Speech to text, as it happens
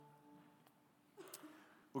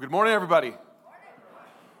Well, good morning, everybody.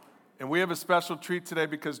 And we have a special treat today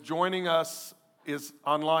because joining us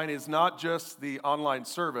online is not just the online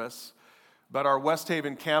service, but our West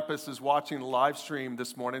Haven campus is watching the live stream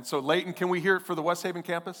this morning. So, Layton, can we hear it for the West Haven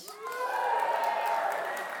campus?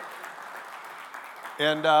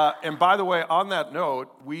 And by the way, on that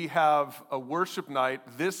note, we have a worship night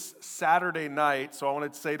this Saturday night. So I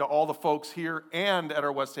wanted to say to all the folks here and at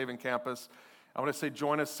our West Haven campus, I want to say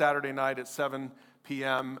join us Saturday night at 7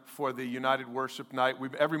 p.m. for the United Worship Night.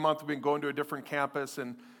 Every month we've been going to a different campus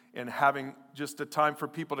and having just a time for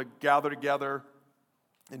people to gather together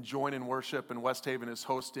and join in worship. And West Haven is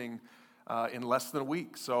hosting in less than a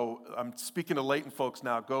week. So I'm speaking to Layton folks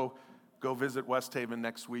now. Go visit West Haven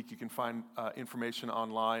next week. You can find information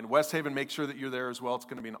online. West Haven, make sure that you're there as well. It's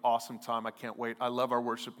going to be an awesome time. I can't wait. I love our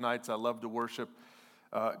worship nights. I love to worship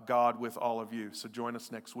God with all of you. So join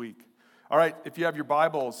us next week. All right, if you have your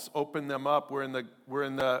Bibles, open them up.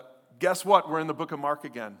 Guess what? We're in the book of Mark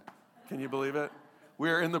again. Can you believe it?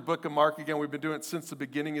 We're in the book of Mark again. We've been doing it since the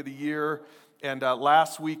beginning of the year. And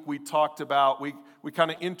last week we talked about, we kind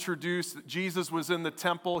of introduced that Jesus was in the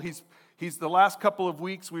temple. He's the last couple of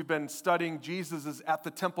weeks we've been studying Jesus is at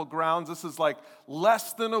the temple grounds. This is like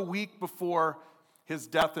less than a week before his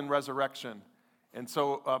death and resurrection. And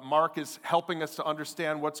so Mark is helping us to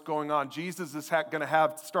understand what's going on. Jesus is going to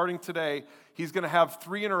have, starting today, he's going to have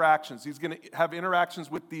three interactions. He's going to have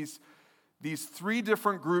interactions with these three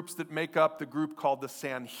different groups that make up the group called the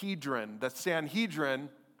Sanhedrin. The Sanhedrin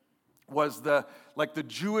was the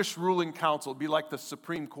Jewish ruling council. It'd be like the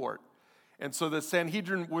Supreme Court. And so the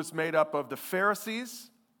Sanhedrin was made up of the Pharisees,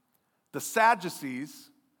 the Sadducees,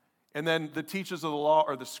 and then the teachers of the law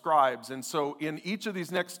or the scribes. And so in each of these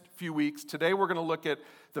next few weeks, today we're going to look at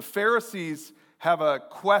the Pharisees have a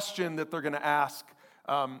question that they're going to ask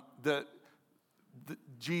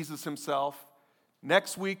Jesus himself.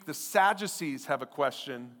 Next week, the Sadducees have a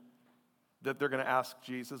question that they're going to ask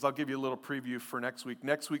Jesus. I'll give you a little preview for next week.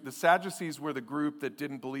 Next week, the Sadducees were the group that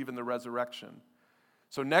didn't believe in the resurrection.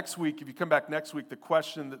 So next week, if you come back next week, the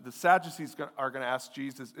question that the Sadducees are going to ask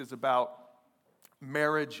Jesus is about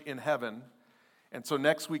marriage in heaven. And so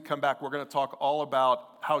next week, come back, we're going to talk all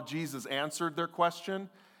about how Jesus answered their question,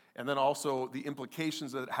 and then also the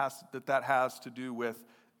implications that has to do with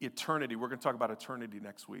eternity. We're going to talk about eternity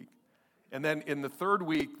next week. And then in the third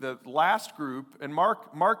week, the last group, and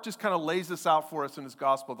Mark just kind of lays this out for us in his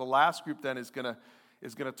gospel. The last group then is going to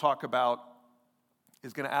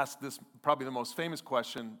ask this, probably the most famous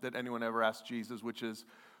question that anyone ever asked Jesus, which is,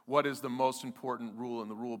 what is the most important rule in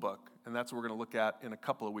the rule book? And that's what we're going to look at in a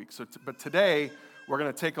couple of weeks. But today, we're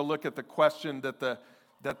going to take a look at the question that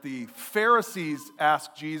the Pharisees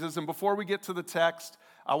asked Jesus. And before we get to the text,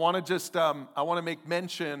 I want to make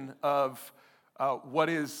mention of what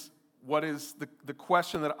is the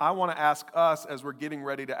question that I want to ask us as we're getting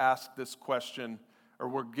ready to ask this question, or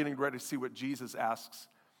we're getting ready to see what Jesus asks.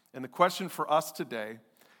 And the question for us today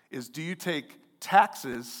is, do you take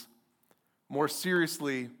taxes more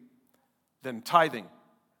seriously than tithing?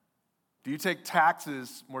 Do you take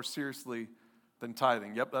taxes more seriously than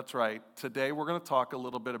tithing? Yep, that's right. Today we're going to talk a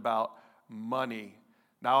little bit about money.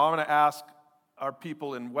 Now I'm going to ask our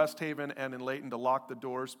people in West Haven and in Layton to lock the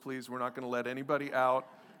doors, please. We're not going to let anybody out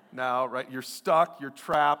now, right? You're stuck, you're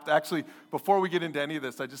trapped. Actually, before we get into any of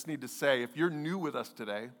this, I just need to say, if you're new with us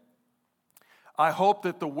today, I hope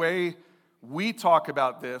that the way we talk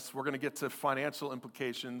about this, we're going to get to financial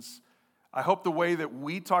implications. I hope the way that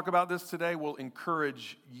we talk about this today will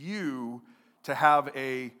encourage you to have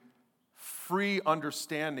a free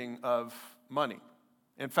understanding of money.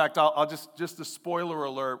 In fact, I'll just a spoiler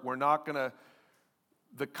alert,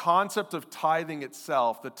 the concept of tithing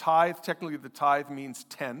itself, technically the tithe means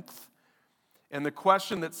tenth. And the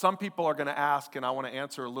question that some people are going to ask, and I want to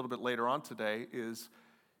answer a little bit later on today, is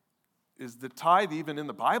the tithe even in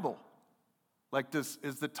the Bible?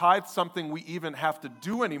 Is the tithe something we even have to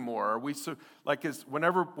do anymore?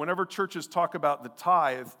 Whenever churches talk about the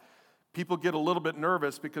tithe, people get a little bit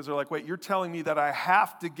nervous because they're like, wait, you're telling me that I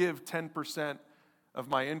have to give 10% of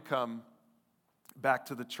my income back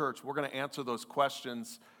to the church? We're going to answer those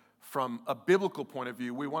questions from a biblical point of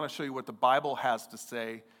view. We want to show you what the Bible has to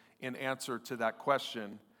say in answer to that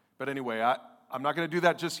question. But anyway, I'm not going to do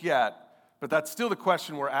that just yet, but that's still the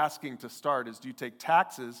question we're asking to start is, do you take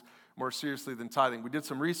taxes more seriously than tithing? We did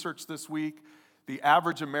some research this week. The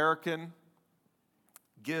average American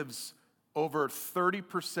gives over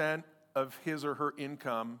 30% of his or her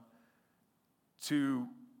income to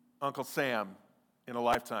Uncle Sam in a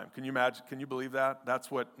lifetime. Can you imagine? Can you believe that?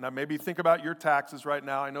 Now maybe think about your taxes right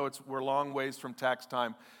now. I know we're a long ways from tax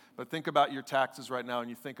time, But think about your taxes right now, and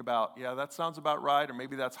you think about, yeah, that sounds about right, or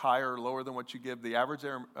maybe that's higher or lower than what you give. The average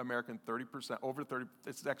American, 30%, over 30,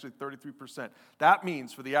 it's actually 33%. That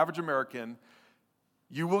means for the average American,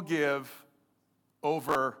 you will give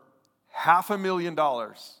over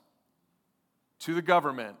 $500,000 to the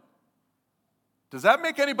government. Does that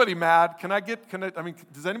make anybody mad?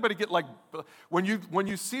 Does anybody get like, when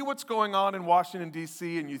you see what's going on in Washington,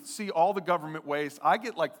 D.C., and you see all the government waste, I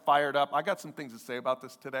get like fired up. I got some things to say about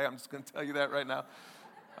this today. I'm just going to tell you that right now.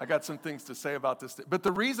 I got some things to say about this. But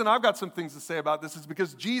the reason I've got some things to say about this is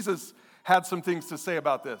because Jesus had some things to say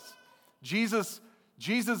about this. Jesus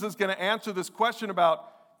is going to answer this question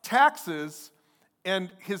about taxes, and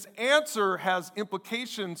his answer has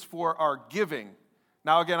implications for our giving.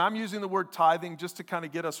 Now, again, I'm using the word tithing just to kind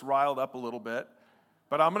of get us riled up a little bit,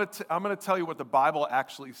 but I'm going to tell you what the Bible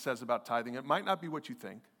actually says about tithing. It might not be what you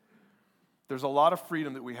think. There's a lot of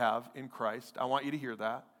freedom that we have in Christ. I want you to hear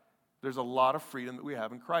that. There's a lot of freedom that we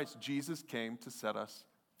have in Christ. Jesus came to set us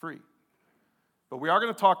free. But we are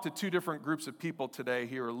going to talk to two different groups of people today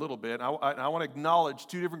here a little bit. I want to acknowledge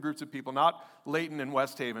two different groups of people, not Layton and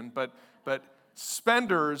West Haven, but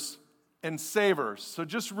spenders and savers. So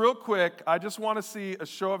just real quick, I just want to see a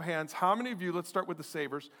show of hands. How many of you, let's start with the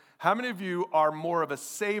savers, how many of you are more of a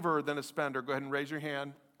saver than a spender? Go ahead and raise your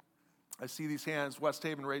hand. I see these hands. West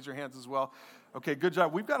Haven, raise your hands as well. Okay, good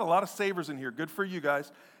job. We've got a lot of savers in here. Good for you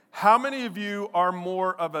guys. How many of you are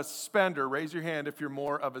more of a spender? Raise your hand if you're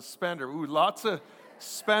more of a spender. Ooh, lots of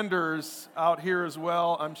spenders out here as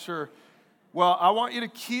well, I'm sure. Well, I want you to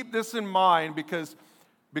keep this in mind because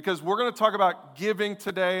we're going to talk about giving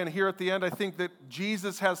today, and here at the end, I think that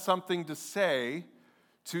Jesus has something to say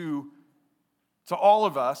to all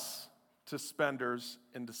of us, to spenders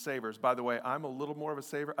and to savers. By the way, I'm a little more of a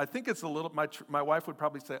saver. I think it's a little, my wife would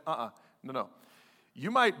probably say, no.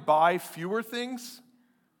 You might buy fewer things,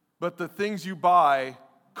 but the things you buy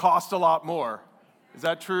cost a lot more. Is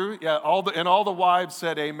that true? Yeah, all the wives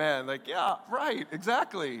said amen. Like, yeah, right,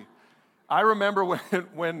 exactly. I remember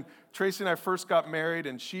when Tracy and I first got married,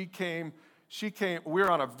 and she came, we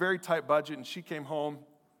were on a very tight budget, and she came home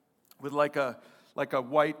with like a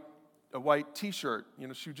white t-shirt. You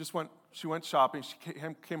know, she went shopping. She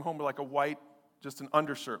came home with like a white, just an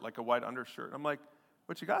undershirt, like a white undershirt. I'm like,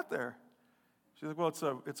 what you got there? She's like, well,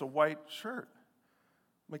 it's a white shirt.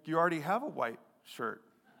 I'm like, you already have a white shirt.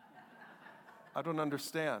 I don't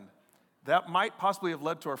understand. That might possibly have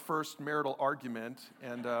led to our first marital argument,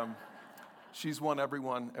 and she's won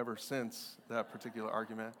everyone ever since that particular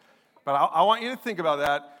argument. But I want you to think about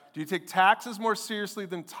that. Do you take taxes more seriously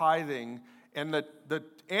than tithing? And the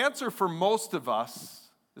answer for most of us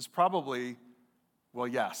is probably, well,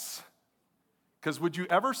 yes. Because would you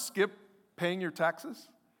ever skip paying your taxes?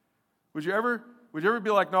 Would you ever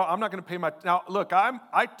be like, no, I'm not going to pay my... Now, look,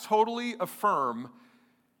 I totally affirm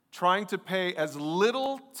trying to pay as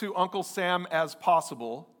little to Uncle Sam as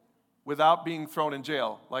possible without being thrown in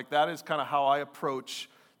jail. Like, that is kind of how I approach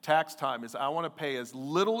tax time, is I want to pay as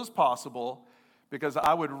little as possible because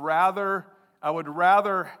I would rather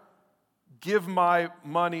give my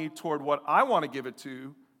money toward what I want to give it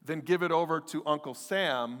to than give it over to Uncle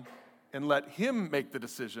Sam and let him make the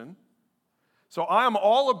decision. So I am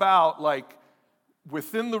all about, like,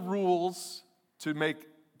 within the rules to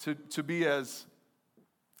be as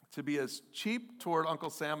cheap toward Uncle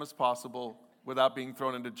Sam as possible without being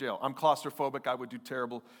thrown into jail. I'm claustrophobic. I would do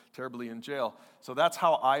terribly in jail. So that's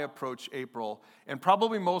how I approach April. And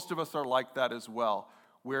probably most of us are like that as well.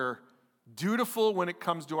 We're dutiful when it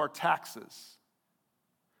comes to our taxes.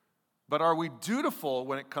 But are we dutiful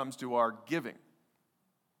when it comes to our giving?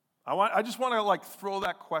 I just want to like throw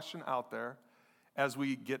that question out there as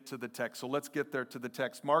we get to the text. So let's get there to the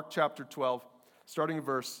text. Mark chapter 12, starting in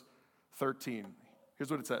verse 13.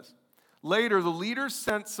 Here's what it says. Later, the leaders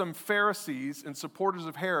sent some Pharisees and supporters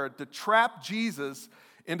of Herod to trap Jesus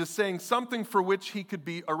into saying something for which he could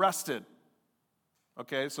be arrested.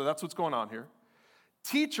 Okay, so that's what's going on here.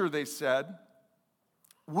 Teacher, they said,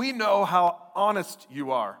 we know how honest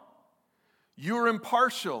you are. You're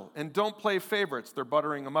impartial and don't play favorites. They're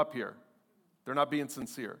buttering them up here. They're not being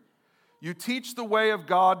sincere. You teach the way of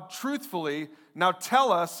God truthfully. Now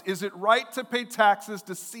tell us, is it right to pay taxes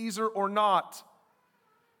to Caesar or not?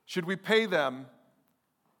 Should we pay them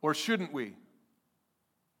or shouldn't we?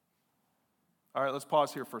 All right, let's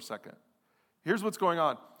pause here for a second. Here's what's going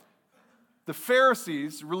on. The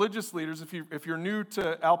Pharisees, religious leaders, if you're new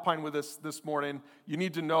to Alpine with us this morning, you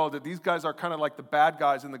need to know that these guys are kind of like the bad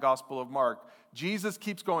guys in the Gospel of Mark. Jesus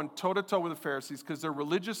keeps going toe-to-toe with the Pharisees because they're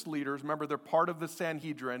religious leaders. Remember, they're part of the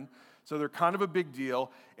Sanhedrin. So they're kind of a big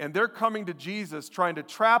deal. And they're coming to Jesus trying to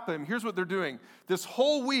trap him. Here's what they're doing. This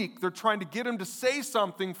whole week, they're trying to get him to say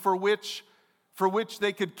something for which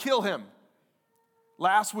they could kill him.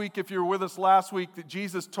 Last week, if you were with us last week, that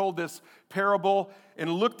Jesus told this parable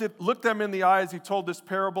and looked them in the eyes. He told this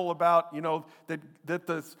parable about,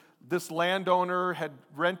 that this landowner had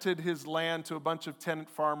rented his land to a bunch of tenant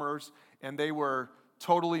farmers, and they were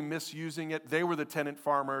totally misusing it. They were the tenant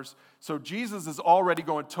farmers. So Jesus is already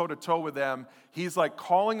going toe-to-toe with them. He's like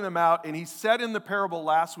calling them out, and he said in the parable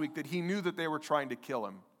last week that he knew that they were trying to kill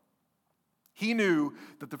him. He knew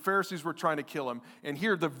that the Pharisees were trying to kill him. And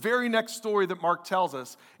here, the very next story that Mark tells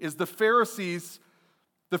us is the Pharisees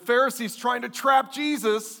trying to trap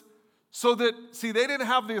Jesus so that, see, they didn't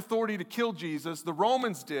have the authority to kill Jesus. The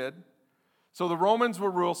Romans did. So the Romans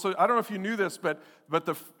were ruled. So I don't know if you knew this, but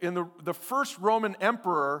the first Roman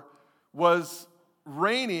emperor was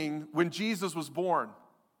reigning when Jesus was born.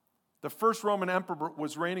 The first Roman emperor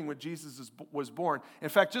was reigning when Jesus was born. In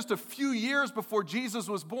fact, just a few years before Jesus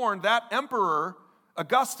was born, that emperor,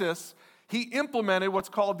 Augustus, he implemented what's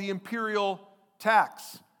called the imperial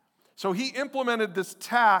tax. So he implemented this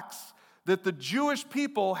tax that the Jewish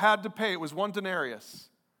people had to pay. It was 1 denarius.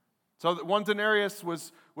 So 1 denarius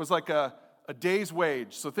was like a day's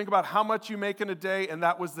wage. So think about how much you make in a day, and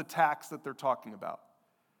that was the tax that they're talking about.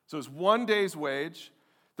 So it was 1 day's wage.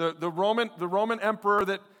 The Roman emperor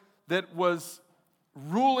that was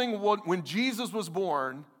ruling when Jesus was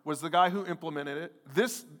born was the guy who implemented it.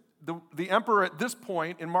 The emperor at this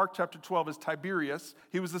point in Mark chapter 12 is Tiberius.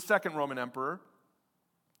 He was the second Roman emperor.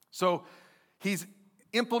 So he's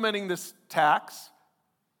implementing this tax.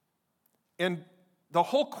 And the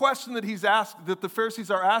whole question that that the Pharisees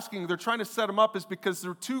are asking, they're trying to set him up, is because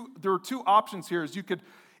there are two options here.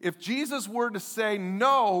 If Jesus were to say,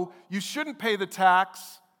 no, you shouldn't pay the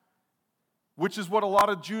tax, which is what a lot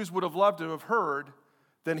of Jews would have loved to have heard,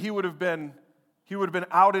 then he would have been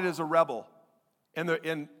outed as a rebel. And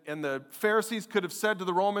the Pharisees could have said to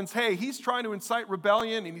the Romans, hey, he's trying to incite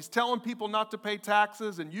rebellion, and he's telling people not to pay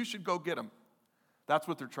taxes, and you should go get him. That's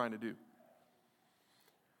what they're trying to do.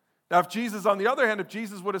 Now, if Jesus, on the other hand, if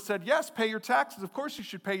Jesus would have said, yes, pay your taxes, of course you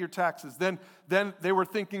should pay your taxes, then they were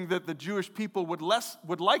thinking that the Jewish people would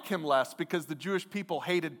like him less because the Jewish people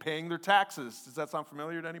hated paying their taxes. Does that sound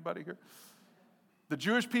familiar to anybody here? The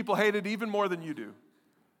Jewish people hated even more than you do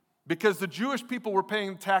because the Jewish people were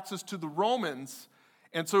paying taxes to the Romans,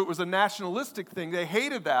 and so it was a nationalistic thing. They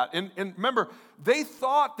hated that. And remember, they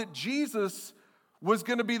thought that Jesus was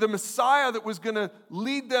going to be the Messiah that was going to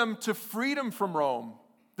lead them to freedom from Rome.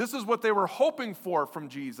 This is what they were hoping for from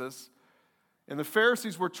Jesus. And the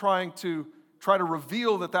Pharisees were trying to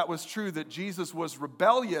reveal that was true, that Jesus was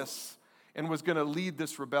rebellious and was going to lead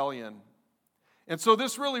this rebellion. And so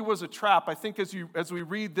this really was a trap. I think as we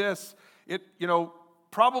read this,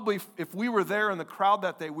 probably if we were there in the crowd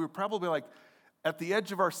that day, we were probably like at the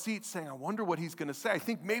edge of our seats saying, I wonder what he's going to say. I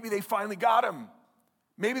think maybe they finally got him.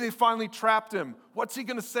 Maybe they finally trapped him. What's he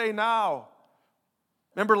going to say now?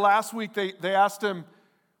 Remember last week they asked him,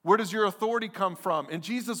 where does your authority come from? And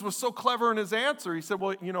Jesus was so clever in his answer. He said,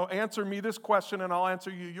 well, answer me this question and I'll answer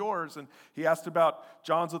you yours. And he asked about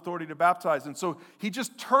John's authority to baptize. And so he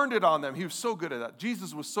just turned it on them. He was so good at that.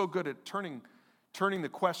 Jesus was so good at turning the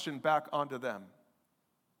question back onto them.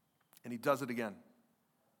 And he does it again.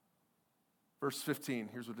 Verse 15,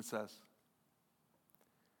 here's what it says.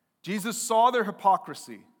 Jesus saw their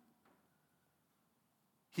hypocrisy.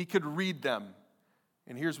 He could read them.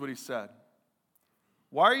 And here's what he said.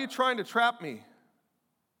 Why are you trying to trap me?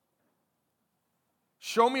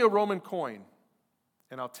 Show me a Roman coin,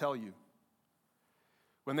 and I'll tell you.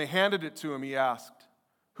 When they handed it to him, he asked,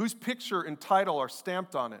 whose picture and title are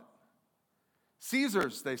stamped on it?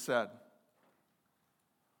 Caesar's, they said.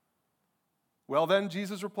 Well then,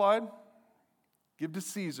 Jesus replied, give to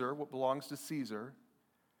Caesar what belongs to Caesar,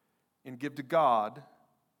 and give to God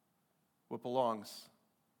what belongs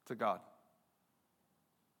to God.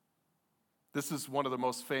 This is one of the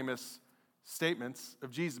most famous statements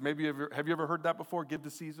of Jesus. Maybe have you ever heard that before? Give to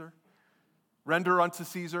Caesar. Render unto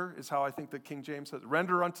Caesar is how I think that King James says.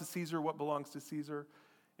 Render unto Caesar what belongs to Caesar,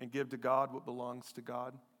 and give to God what belongs to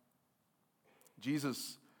God.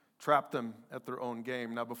 Jesus trapped them at their own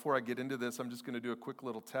game. Now, before I get into this, I'm just going to do a quick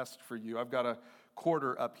little test for you. I've got a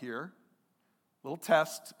quarter up here. Little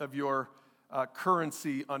test of your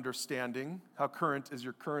currency understanding. How current is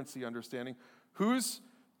your currency understanding? Whose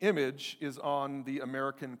image is on the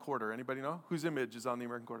American quarter? Anybody know? Whose image is on the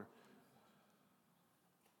American quarter?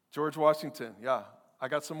 George Washington. Yeah. I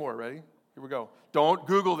got some more. Ready? Here we go. Don't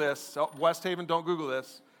Google this. West Haven, don't Google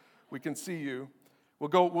this. We can see you.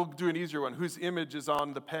 We'll do an easier one. Whose image is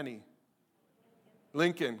on the penny?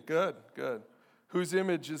 Lincoln, good, good. Whose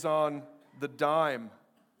image is on the dime?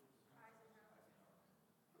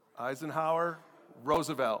 Eisenhower,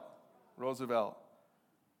 Roosevelt. Roosevelt.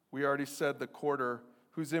 We already said the quarter.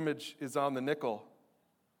 Whose image is on the nickel?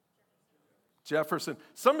 Jefferson.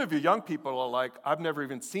 Some of you young people are like, I've never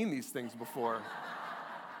even seen these things before.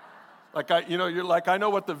 You're like, I know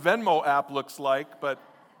what the Venmo app looks like, but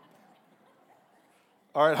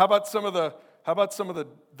all right. How about some of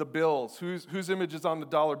the bills? Whose image is on the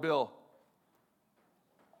dollar bill?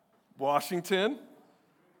 Washington.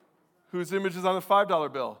 Whose image is on the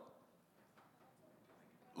 $5 bill?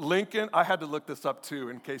 Lincoln. I had to look this up too,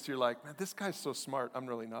 in case you're like, man, this guy's so smart. I'm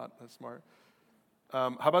really not that smart.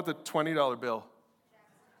 How about the $20 bill?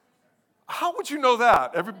 How would you know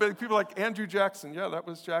that? People are like, Andrew Jackson. Yeah, that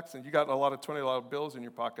was Jackson. You got a lot of $20 bills in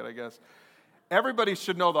your pocket, I guess. Everybody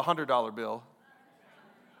should know the $100 bill.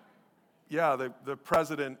 Yeah, the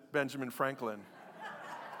president, Benjamin Franklin.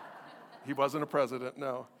 He wasn't a president,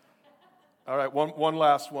 no. All right, one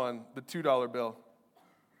last one, the $2 bill.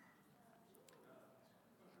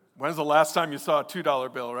 When's the last time you saw a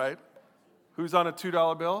 $2 bill, right? Who's on a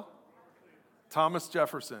 $2 bill? Thomas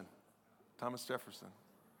Jefferson. Thomas Jefferson.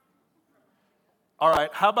 All right,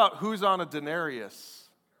 how about who's on a denarius?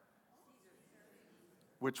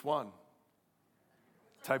 Which one?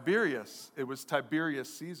 Tiberius. It was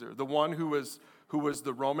Tiberius Caesar, the one who was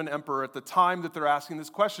the Roman emperor at the time that they're asking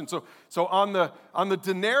this question. So on the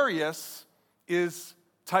denarius is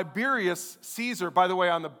Tiberius Caesar. By the way,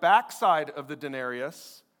 on the backside of the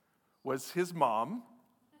denarius was his mom.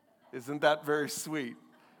 Isn't that very sweet?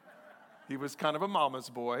 He was kind of a mama's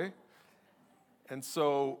boy. And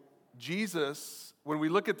so Jesus, when we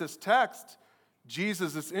look at this text,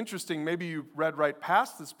 Jesus is interesting. Maybe you read right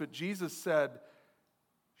past this, but Jesus said,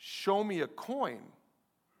 show me a coin.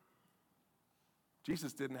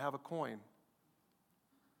 Jesus didn't have a coin.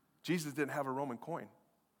 Jesus didn't have a Roman coin.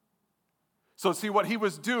 So see what he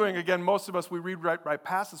was doing, again, most of us, we read right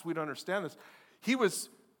past this, we don't understand this. He was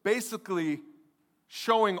basically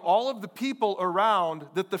showing all of the people around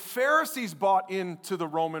that the Pharisees bought into the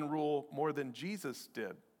Roman rule more than Jesus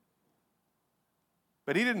did.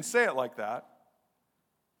 But he didn't say it like that.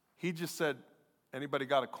 He just said, anybody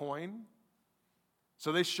got a coin?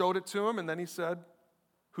 So they showed it to him, and then he said,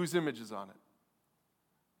 whose image is on it?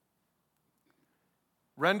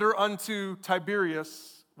 Render unto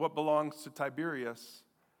Tiberius what belongs to Tiberius,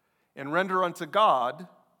 and render unto God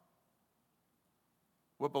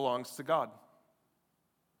what belongs to God.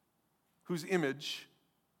 Whose image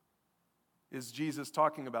is Jesus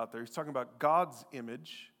talking about there? He's talking about God's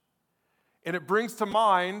image. And it brings to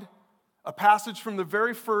mind a passage from the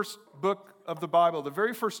very first book of the Bible, the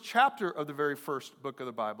very first chapter of the very first book of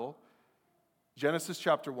the Bible, Genesis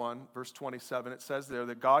chapter 1, verse 27. It says there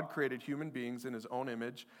that God created human beings in his own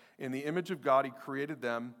image. In the image of God, he created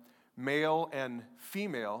them, male and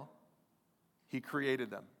female, he created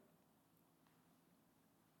them.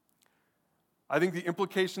 I think the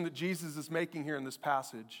implication that Jesus is making here in this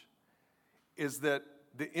passage is that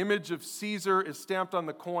the image of Caesar is stamped on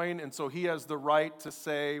the coin, and so he has the right to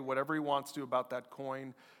say whatever he wants to about that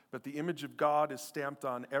coin. But the image of God is stamped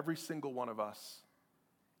on every single one of us,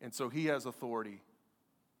 and so he has authority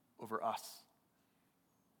over us.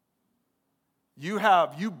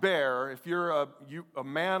 You bear, if you're a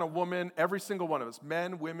man, a woman, every single one of us,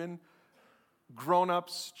 men, women,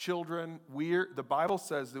 grown-ups, children, the Bible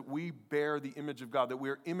says that we bear the image of God, that we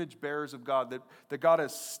are image bearers of God, that God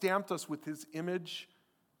has stamped us with his image.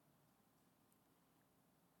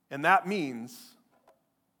 And that means,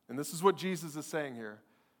 and this is what Jesus is saying here,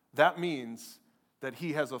 that means that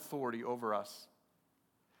he has authority over us.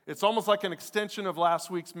 It's almost like an extension of last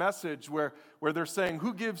week's message where they're saying,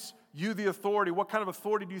 who gives you the authority? What kind of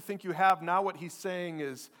authority do you think you have? Now what he's saying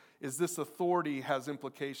is this authority has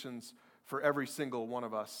implications for every single one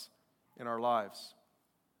of us in our lives.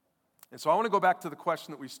 And so I want to go back to the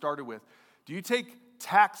question that we started with. Do you take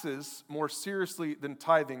taxes more seriously than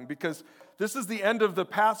tithing? Because this is the end of the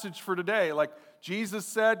passage for today. Like Jesus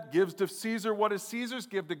said, give to Caesar what is Caesar's,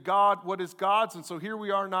 give to God what is God's. And so here we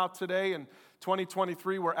are now today in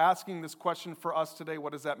 2023. We're asking this question for us today.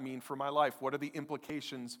 What does that mean for my life? What are the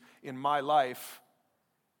implications in my life?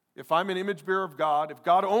 If I'm an image bearer of God, if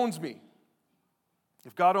God owns me,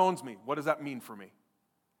 what does that mean for me?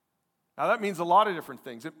 Now that means a lot of different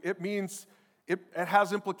things. It means it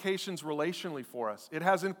has implications relationally for us. It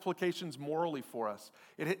has implications morally for us.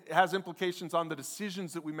 It has implications on the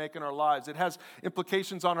decisions that we make in our lives. It has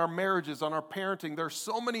implications on our marriages, on our parenting. There are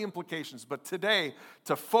so many implications. But today,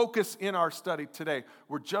 to focus in our study today,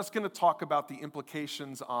 we're just going to talk about the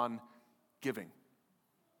implications on giving.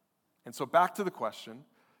 And so back to the question,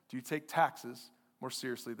 do you take taxes more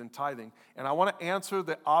seriously than tithing? And I want to answer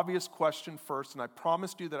the obvious question first, and I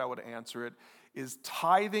promised you that I would answer it. Is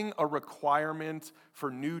tithing a requirement for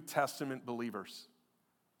New Testament believers?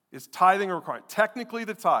 Is tithing a requirement? Technically,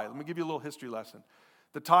 the tithe, let me give you a little history lesson.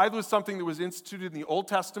 The tithe was something that was instituted in the Old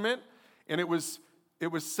Testament, and it was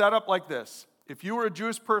set up like this. If you were a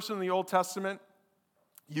Jewish person in the Old Testament,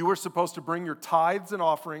 you were supposed to bring your tithes and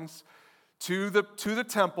offerings to the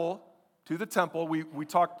temple. To the temple. We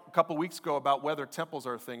talked a couple weeks ago about whether temples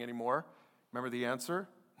are a thing anymore. Remember the answer?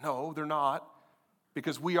 No, they're not,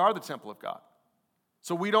 because we are the temple of God.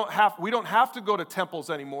 So we don't have to go to temples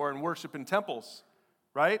anymore and worship in temples,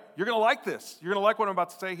 right? You're going to like this. You're going to like what I'm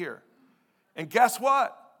about to say here. And guess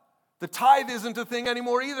what? The tithe isn't a thing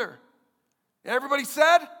anymore either. Everybody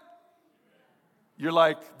said? You're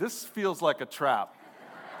like, this feels like a trap.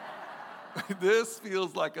 This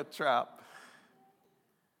feels like a trap.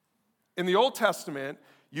 In the Old Testament,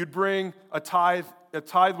 you'd bring a tithe. A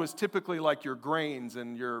tithe was typically like your grains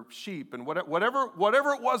and your sheep and whatever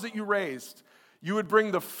it was that you raised. You would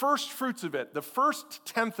bring the first fruits of it, the first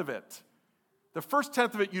tenth of it. The first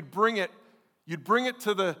tenth of it, you'd bring it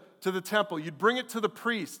to the temple. You'd bring it to the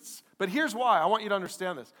priests. But here's why. I want you to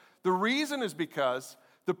understand this. The reason is because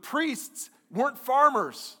the priests weren't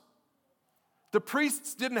farmers. The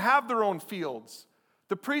priests didn't have their own fields.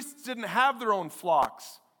 The priests didn't have their own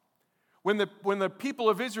flocks. When the people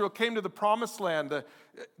of Israel came to the promised land,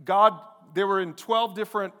 they were in 12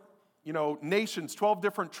 different, nations, 12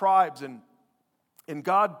 different tribes, and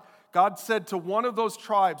God said to one of those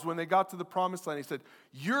tribes when they got to the promised land, he said,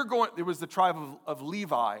 it was the tribe of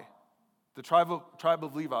Levi, the tribe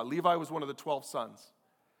of Levi. Levi was one of the 12 sons.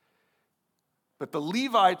 But the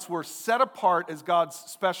Levites were set apart as God's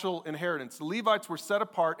special inheritance. The Levites were set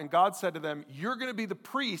apart, and God said to them, you're going to be the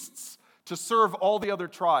priests to serve all the other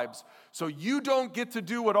tribes. So you don't get to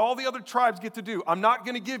do what all the other tribes get to do. I'm not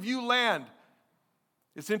going to give you land.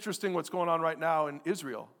 It's interesting what's going on right now in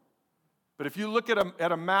Israel. But if you look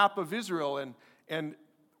at a map of Israel, and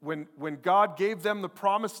when God gave them the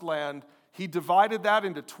promised land, he divided that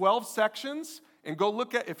into 12 sections. And go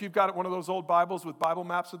look at, if you've got one of those old Bibles with Bible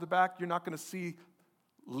maps at the back, you're not going to see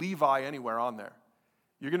Levi anywhere on there.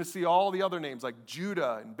 You're going to see all the other names like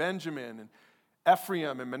Judah and Benjamin and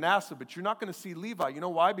Ephraim and Manasseh, but you're not going to see Levi. You know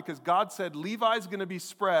why? Because God said Levi's going to be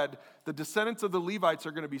spread, the descendants of the Levites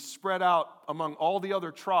are going to be spread out among all the other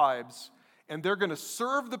tribes, and they're going to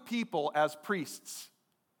serve the people as priests.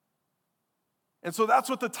 And so that's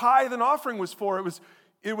what the tithe and offering was for.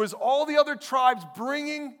 It was all the other tribes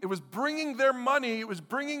bringing their money, it was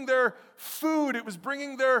bringing their food, it was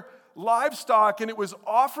bringing their livestock, and it was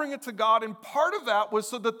offering it to God, and part of that was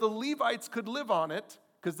so that the Levites could live on it,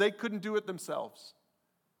 because they couldn't do it themselves.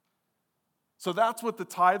 So that's what the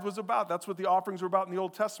tithe was about. That's what the offerings were about in the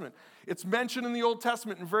Old Testament. It's mentioned in the Old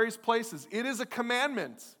Testament in various places. It is a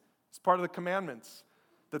commandment. It's part of the commandments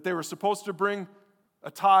that they were supposed to bring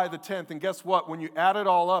a tithe, a tenth. And guess what? When you add it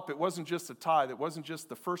all up, it wasn't just a tithe. It wasn't just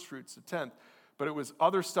the first fruits, the tenth. But it was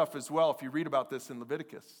other stuff as well. If you read about this in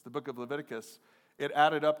Leviticus, the book of Leviticus, it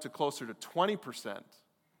added up to closer to 20%.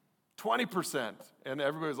 20%. And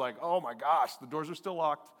everybody's like, oh my gosh, the doors are still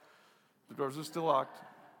locked. The doors are still locked.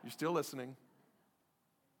 You're still listening.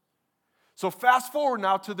 So fast forward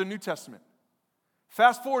now to the New Testament.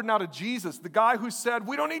 Fast forward now to Jesus, the guy who said,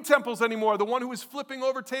 we don't need temples anymore, the one who was flipping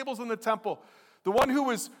over tables in the temple, the one who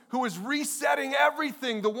was resetting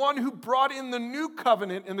everything, the one who brought in the new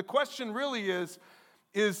covenant. And the question really is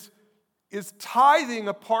tithing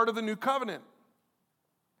a part of the new covenant?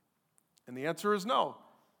 And the answer is no.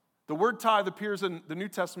 The word tithe appears in the New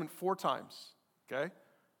Testament 4 times, okay?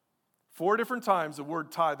 4 different times the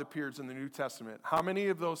word tithe appears in the New Testament. How many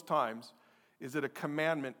of those times is it a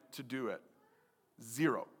commandment to do it?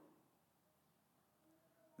 0.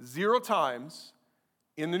 0 times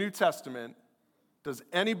in the New Testament does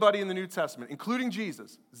anybody in the New Testament, including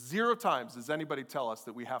Jesus, 0 times does anybody tell us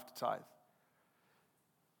that we have to tithe.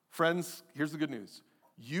 Friends, here's the good news.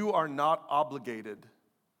 You are not obligated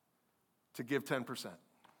to give 10%.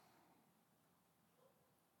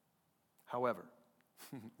 However,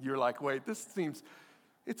 you're like, wait,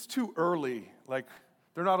 it's too early. Like,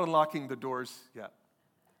 they're not unlocking the doors yet.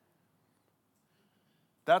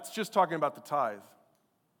 That's just talking about the tithe.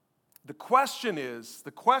 The question is,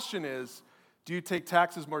 do you take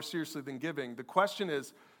taxes more seriously than giving? The question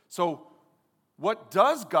is, so what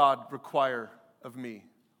does God require of me?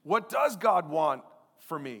 What does God want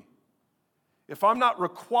for me? If I'm not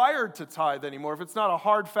required to tithe anymore, if it's not a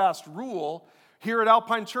hard, fast rule, Here at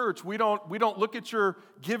Alpine Church, we don't look at your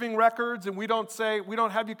giving records and we don't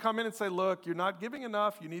have you come in and say, look, you're not giving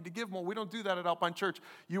enough, you need to give more. We don't do that at Alpine Church.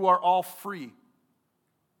 You are all free.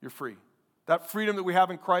 You're free. That freedom that we have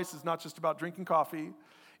in Christ is not just about drinking coffee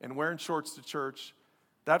and wearing shorts to church.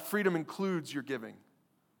 That freedom includes your giving.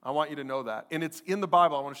 I want you to know that. And it's in the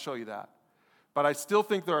Bible. I want to show you that. But I still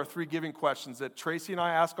think there are 3 giving questions that Tracy and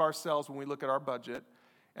I ask ourselves when we look at our budget.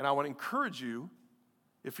 And I want to encourage you,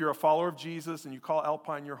 if you're a follower of Jesus and you call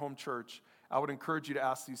Alpine your home church, I would encourage you to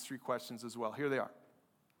ask these 3 questions as well. Here they are.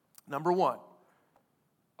 Number 1,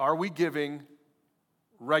 are we giving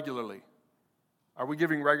regularly? Are we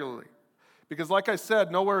giving regularly? Because like I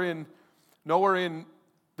said, nowhere in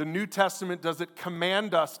the New Testament does it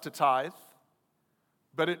command us to tithe,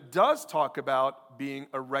 but it does talk about being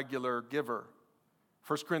a regular giver.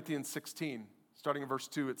 1 Corinthians 16, starting in verse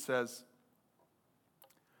 2, it says,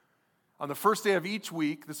 on the first day of each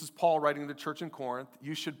week, this is Paul writing to the church in Corinth,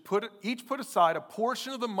 you should each put aside a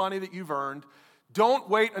portion of the money that you've earned. Don't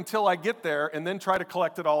wait until I get there and then try to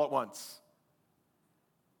collect it all at once.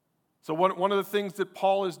 So one of the things that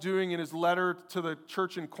Paul is doing in his letter to the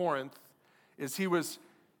church in Corinth is he was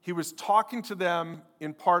talking to them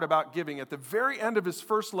in part about giving. At the very end of his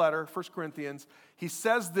first letter, 1 Corinthians, he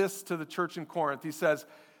says this to the church in Corinth. He says,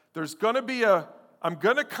 I'm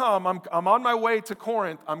going to come, I'm on my way to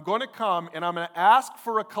Corinth, I'm going to come and I'm going to ask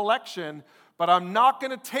for a collection, but I'm not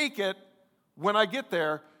going to take it when I get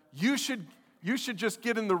there. You should just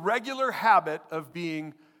get in the regular habit of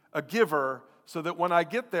being a giver so that when I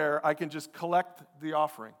get there, I can just collect the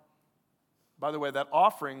offering. By the way, that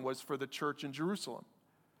offering was for the church in Jerusalem.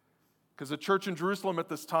 Because the church in Jerusalem at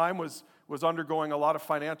this time was undergoing a lot of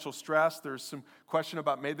financial stress. There's some question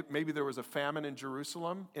about maybe there was a famine in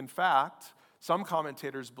Jerusalem. In fact, some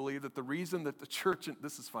commentators believe that the reason that the church in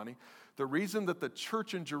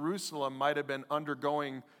Jerusalem might have been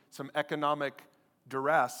undergoing some economic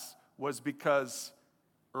duress was because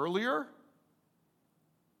earlier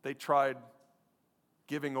they tried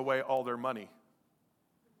giving away all their money.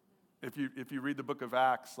 If you read the book of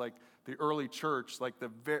Acts, like the early church, like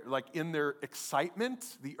in their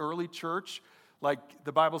excitement, the early church, like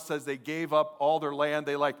the Bible says, they gave up all their land.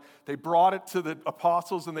 They brought it to the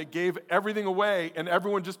apostles and they gave everything away, and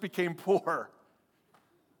everyone just became poor.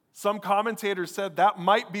 Some commentators said that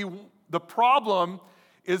might be the problem.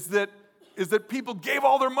 Is that people gave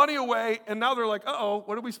all their money away, and now they're like, uh-oh,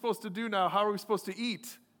 what are we supposed to do now? How are we supposed to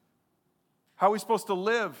eat? How are we supposed to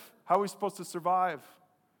live? How are we supposed to survive?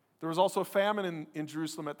 There was also a famine in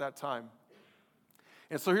Jerusalem at that time.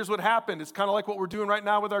 And so here's what happened. It's kind of like what we're doing right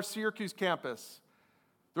now with our Syracuse campus.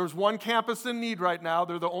 There's one campus in need right now.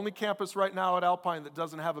 They're the only campus right now at Alpine that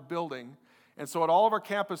doesn't have a building. And so at all of our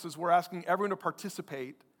campuses, we're asking everyone to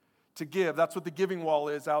participate, to give. That's what the giving wall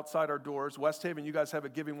is outside our doors. West Haven, you guys have a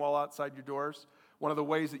giving wall outside your doors. One of the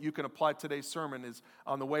ways that you can apply today's sermon is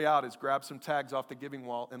on the way out is grab some tags off the giving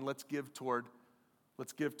wall and let's give toward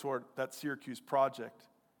that Syracuse project.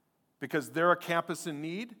 Because they're a campus in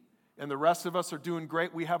need, and the rest of us are doing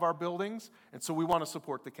great. We have our buildings, and so we want to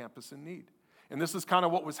support the campus in need. And this is kind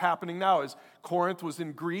of what was happening now, is Corinth was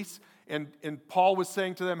in Greece, and Paul was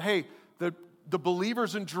saying to them, hey, the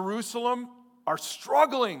believers in Jerusalem are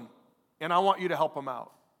struggling, and I want you to help them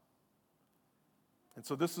out. And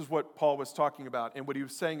so this is what Paul was talking about, and what he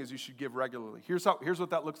was saying is you should give regularly. Here's what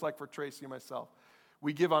that looks like for Tracy and myself.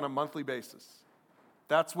 We give on a monthly basis.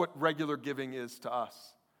 That's what regular giving is to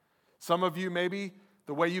us. Some of you, maybe,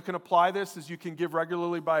 the way you can apply this is you can give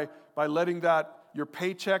regularly by letting your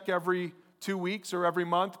paycheck every 2 weeks or every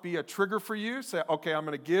month be a trigger for you. Say, okay, I'm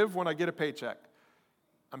going to give when I get a paycheck.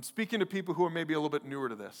 I'm speaking to people who are maybe a little bit newer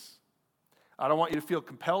to this. I don't want you to feel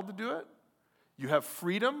compelled to do it. You have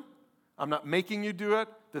freedom. I'm not making you do it.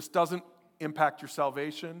 This doesn't impact your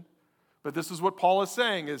salvation. But this is what Paul is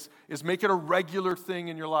saying, is make it a regular thing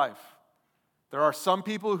in your life. There are some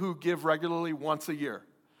people who give regularly once a year.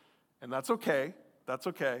 And that's okay. That's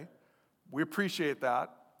okay. We appreciate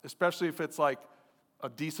that, especially if it's like a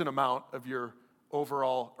decent amount of your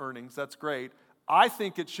overall earnings. That's great. I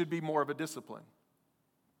think it should be more of a discipline.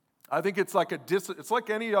 I think it's like it's like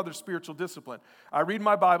any other spiritual discipline. I read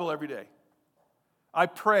my Bible every day. I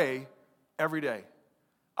pray every day.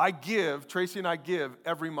 Tracy and I give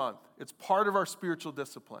every month. It's part of our spiritual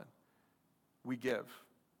discipline. We give.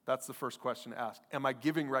 That's the first question to ask. Am I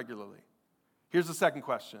giving regularly? Here's the second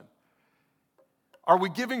question. Are we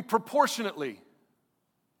giving proportionately?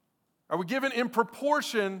 Are we giving in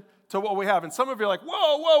proportion to what we have? And some of you are like,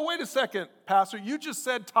 whoa, wait a second, Pastor. You just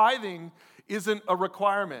said tithing isn't a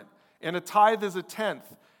requirement, and a tithe is a tenth.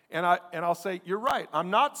 And I'll say, you're right.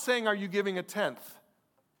 I'm not saying are you giving a tenth,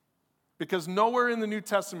 Because nowhere in the New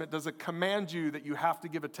Testament does it command you that you have to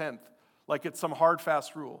give a tenth, like it's some hard,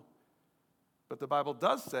 fast rule. But the Bible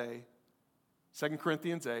does say, 2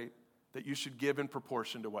 Corinthians 8, that you should give in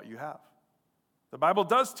proportion to what you have. The Bible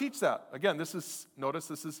does teach that. Again, notice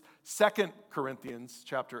this is 2 Corinthians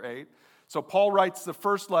chapter 8. So Paul writes the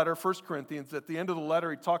first letter, 1 Corinthians. At the end of the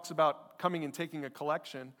letter, he talks about coming and taking a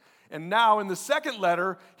collection. And now in the second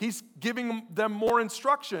letter, he's giving them more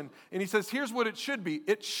instruction. And he says, here's what it should be.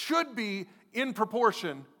 It should be in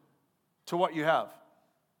proportion to what you have.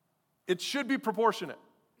 It should be proportionate.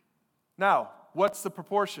 Now, what's the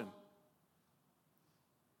proportion?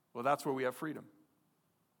 Well, that's where we have freedom.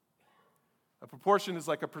 A proportion is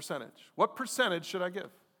like a percentage. What percentage should I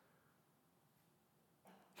give?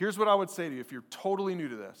 Here's what I would say to you if you're totally new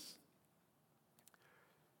to this.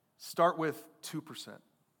 Start with 2%.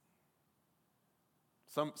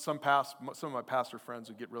 Some of my pastor friends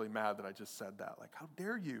would get really mad that I just said that. Like, how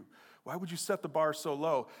dare you? Why would you set the bar so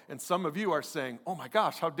low? And some of you are saying, oh my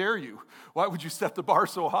gosh, how dare you? Why would you set the bar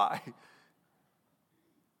so high?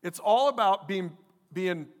 It's all about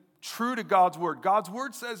being true to God's word. God's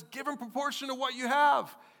word says, give in proportion to what you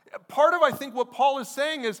have. Part of, I think, what Paul is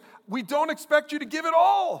saying is, we don't expect you to give it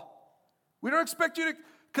all. We don't expect you to,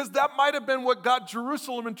 because that might have been what got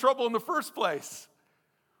Jerusalem in trouble in the first place,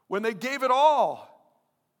 when they gave it all.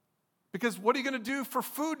 Because what are you going to do for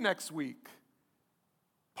food next week?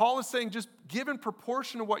 Paul is saying, just give in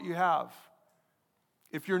proportion to what you have.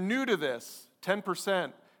 If you're new to this,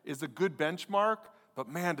 10% is a good benchmark. But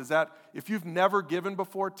man, if you've never given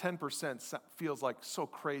before, 10% feels like so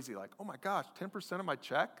crazy. Like, oh my gosh, 10% of my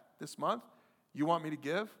check this month, you want me to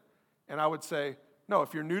give? And I would say, no,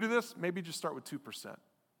 if you're new to this, maybe just start with 2%.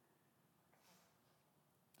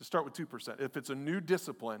 Just start with 2%. If it's a new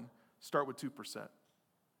discipline, start with 2%.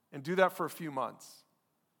 And do that for a few months.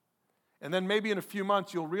 And then maybe in a few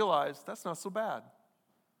months, you'll realize that's not so bad.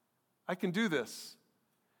 I can do this.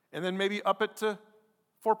 And then maybe up it to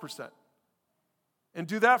 4%. And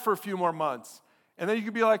do that for a few more months. And then you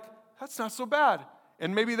can be like, that's not so bad.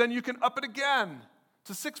 And maybe then you can up it again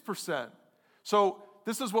to 6%. So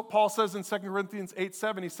this is what Paul says in 2 Corinthians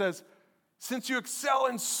 8:7. He says, since you excel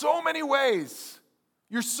in so many ways,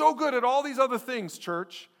 you're so good at all these other things,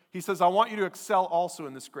 church. He says, I want you to excel also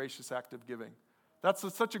in this gracious act of giving. That's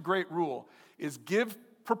such a great rule, is give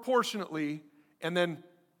proportionately and then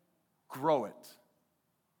grow it.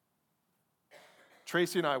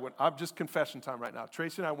 Tracy and I, I'm just confession time right now.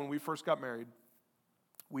 Tracy and I, when we first got married,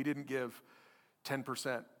 we didn't give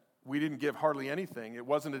 10%. We didn't give hardly anything. It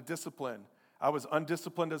wasn't a discipline. I was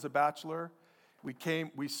undisciplined as a bachelor.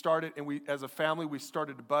 As a family, we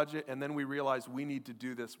started to budget, and then we realized we need to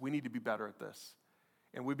do this. We need to be better at this.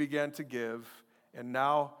 And we began to give, and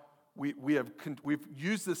now we've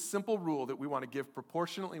used this simple rule that we want to give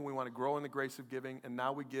proportionately, and we want to grow in the grace of giving, and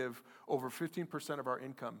now we give over 15% of our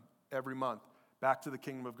income every month back to the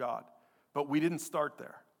kingdom of God. But we didn't start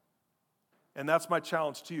there. And that's my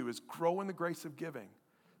challenge to you, is grow in the grace of giving.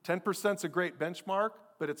 10% is a great benchmark,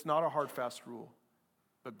 but it's not a hard, fast rule.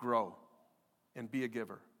 But grow and be a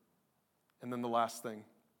giver. And then the last thing,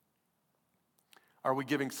 are we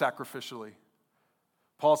giving sacrificially?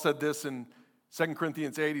 Paul said this in 2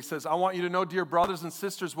 Corinthians 8. He says, I want you to know, dear brothers and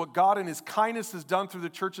sisters, what God in his kindness has done through the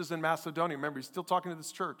churches in Macedonia. Remember, he's still talking to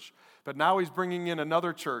this church, but now he's bringing in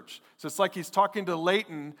another church. So it's like he's talking to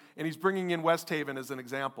Layton, and he's bringing in West Haven as an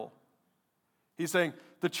example. He's saying,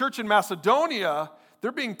 the church in Macedonia,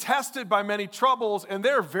 they're being tested by many troubles, and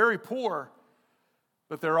they're very poor,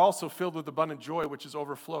 but they're also filled with abundant joy, which is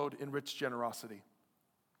overflowed in rich generosity.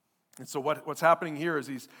 And so what's happening here is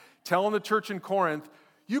he's telling the church in Corinth,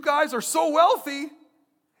 you guys are so wealthy,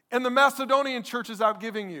 and the Macedonian church is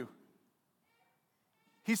outgiving you.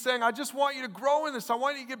 He's saying, I just want you to grow in this. I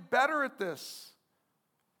want you to get better at this.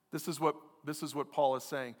 This is what Paul is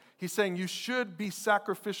saying. He's saying you should be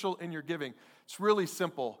sacrificial in your giving. It's really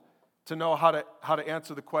simple to know how to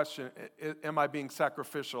answer the question, am I being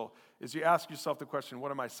sacrificial? Is you ask yourself the question,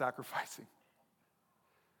 what am I sacrificing?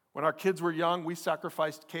 When our kids were young, we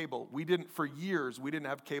sacrificed cable. For years, we didn't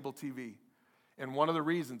have cable TV. And one of the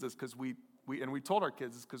reasons is because we told our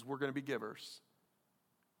kids is because we're going to be givers.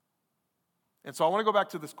 And so I want to go back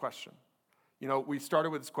to this question. You know, we started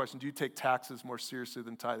with this question, do you take taxes more seriously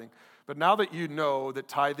than tithing? But now that you know that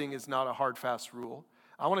tithing is not a hard, fast rule,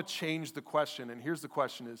 I want to change the question. And here's the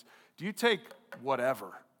question is, do you take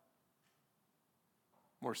whatever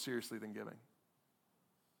more seriously than giving?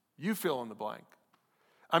 You fill in the blank.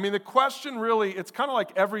 I mean, the question really, it's kind of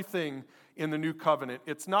like everything in the new covenant.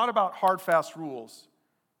 It's not about hard, fast rules.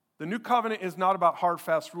 The new covenant is not about hard,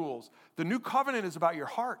 fast rules. The new covenant is about your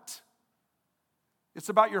heart. It's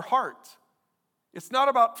about your heart. It's not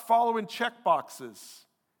about following check boxes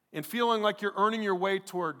and feeling like you're earning your way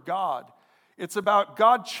toward God. It's about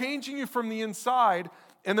God changing you from the inside,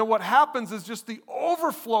 and then what happens is just the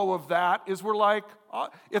overflow of that is we're like,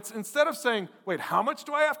 it's instead of saying, wait, how much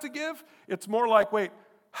do I have to give? It's more like, wait,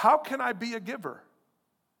 how can I be a giver?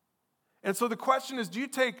 And so the question is, do you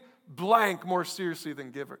take blank more seriously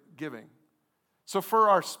than giving? So for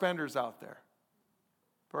our spenders out there,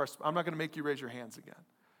 I'm not going to make you raise your hands again.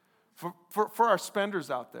 For our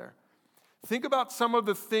spenders out there, think about some of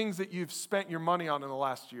the things that you've spent your money on in the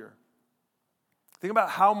last year. Think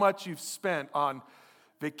about how much you've spent on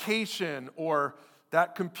vacation or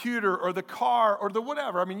that computer or the car or the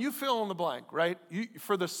whatever. I mean, you fill in the blank, right?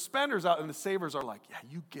 For the spenders out and the savers are like, yeah,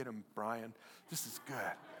 you get them, Bryan. This is good.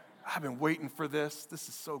 I've been waiting for this. This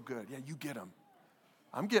is so good. Yeah, you get them.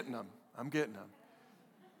 I'm getting them.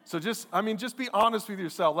 So just be honest with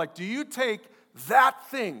yourself. Like, do you take that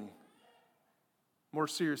thing more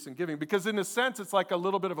serious than giving? Because in a sense, it's like a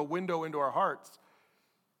little bit of a window into our hearts.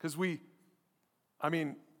 Because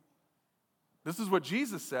this is what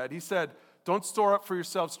Jesus said. He said, don't store up for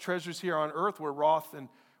yourselves treasures here on earth where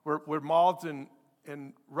moths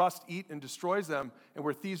and rust eat and destroys them, and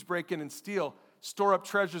where thieves break in and steal. Store up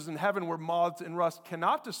treasures in heaven where moths and rust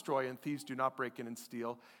cannot destroy and thieves do not break in and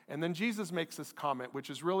steal. And then Jesus makes this comment, which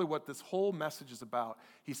is really what this whole message is about.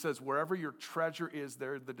 He says, wherever your treasure is,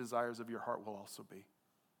 there the desires of your heart will also be.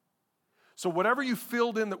 So however you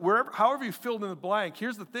filled in the blank,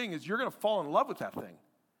 here's the thing, is you're going to fall in love with that thing.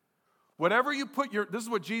 This is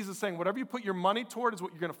what Jesus is saying, whatever you put your money toward is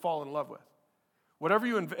what you're going to fall in love with.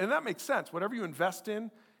 And that makes sense. Whatever you invest in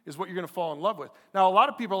is what you're going to fall in love with. Now, a lot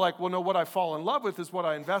of people are like, well, no, what I fall in love with is what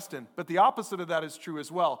I invest in. But the opposite of that is true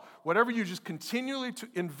as well. Whatever you just continually to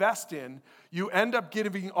invest in, you end up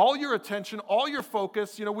giving all your attention, all your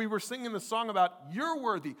focus. You know, we were singing the song about you're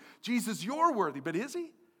worthy. Jesus, you're worthy. But is he?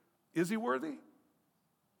 Is he worthy?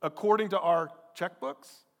 According to our checkbooks?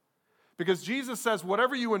 Because Jesus says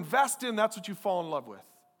whatever you invest in, that's what you fall in love with.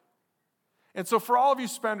 And so for all of you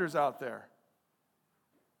spenders out there,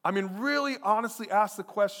 really honestly ask the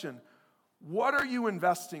question, what are you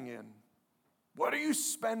investing in? What are you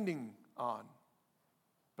spending on?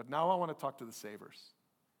 But now I want to talk to the savers.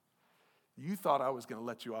 You thought I was going to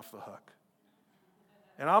let you off the hook.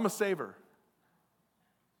 And I'm a saver.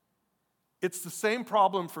 It's the same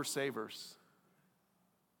problem for savers.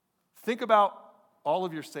 Think about all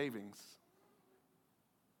of your savings.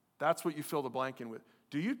 That's what you fill the blank in with.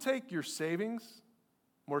 Do you take your savings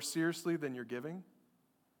more seriously than your giving?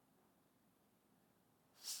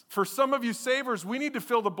 For some of you savers, we need to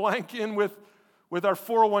fill the blank in with our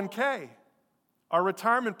 401k, our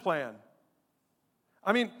retirement plan.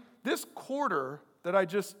 This quarter that I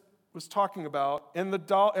just was talking about, and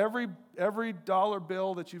every dollar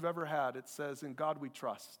bill that you've ever had, it says, in God we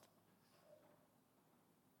trust.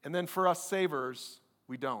 And then for us savers,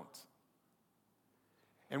 we don't.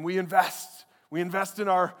 And we invest. We invest in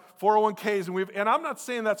our 401ks, and I'm not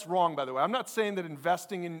saying that's wrong, by the way. I'm not saying that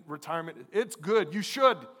investing in retirement, it's good. You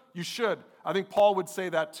should. I think Paul would say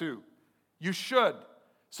that too. You should,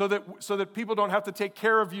 so that people don't have to take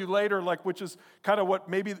care of you later, which is kind of what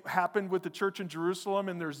maybe happened with the church in Jerusalem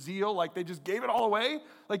and their zeal, like they just gave it all away.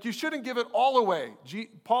 Like you shouldn't give it all away.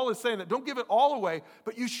 Paul is saying that don't give it all away,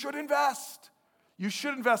 but you should invest. You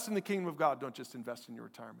should invest in the kingdom of God. Don't just invest in your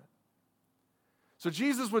retirement. So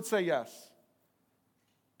Jesus would say yes.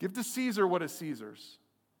 Give to Caesar what is Caesar's,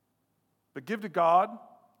 but give to God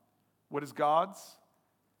what is God's,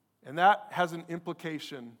 and that has an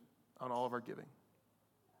implication on all of our giving.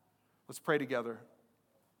 Let's pray together.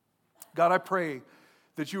 God, I pray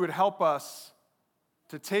that you would help us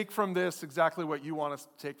to take from this exactly what you want us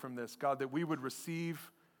to take from this. God, that we would receive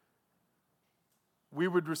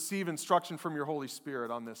instruction from your Holy Spirit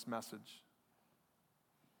on this message.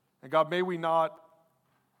 And God, may we not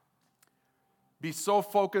be so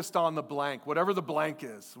focused on the blank, whatever the blank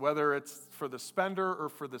is, whether it's for the spender or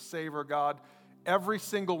for the saver, God, every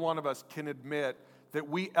single one of us can admit that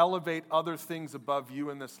we elevate other things above you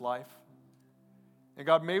in this life. And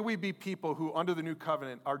God, may we be people who, under the new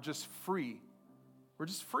covenant, are just free. We're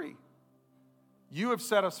just free. You have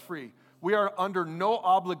set us free. We are under no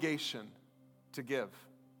obligation to give.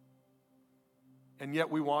 And yet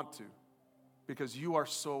we want to, because you are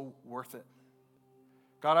so worth it.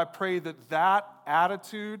 God, I pray that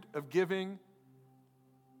attitude of giving,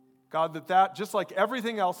 God, that just like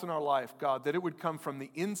everything else in our life, God, that it would come from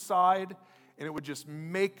the inside and it would just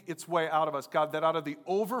make its way out of us. God, that out of the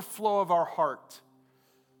overflow of our heart,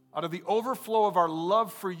 out of the overflow of our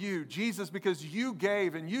love for you, Jesus, because you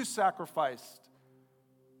gave and you sacrificed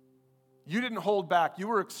You didn't hold back. You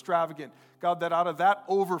were extravagant. God, that out of that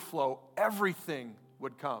overflow, everything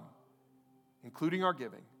would come, including our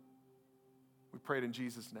giving. We prayed in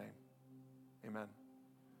Jesus' name. Amen.